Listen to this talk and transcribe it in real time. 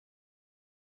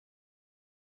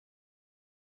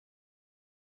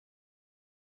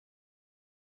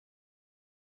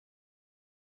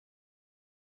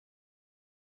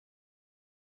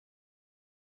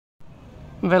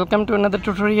Welcome to another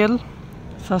tutorial.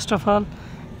 First of all,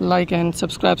 like and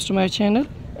subscribe to my channel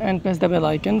and press the bell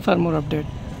icon for more update.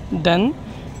 Then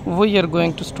we are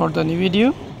going to start the new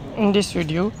video. In this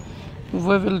video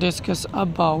we will discuss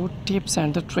about tips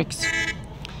and the tricks.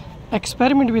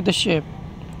 Experiment with the shape.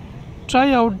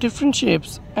 Try out different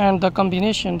shapes and the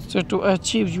combinations to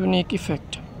achieve unique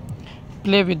effect.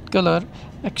 Play with color.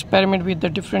 Experiment with the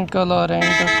different color and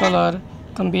the color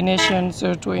combinations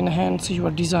to enhance your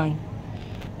design.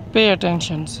 Pay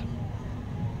attention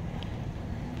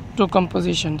to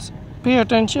compositions. Pay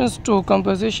attention to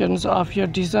compositions of your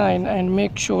design and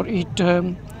make sure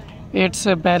it's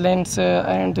balanced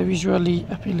and visually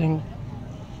appealing.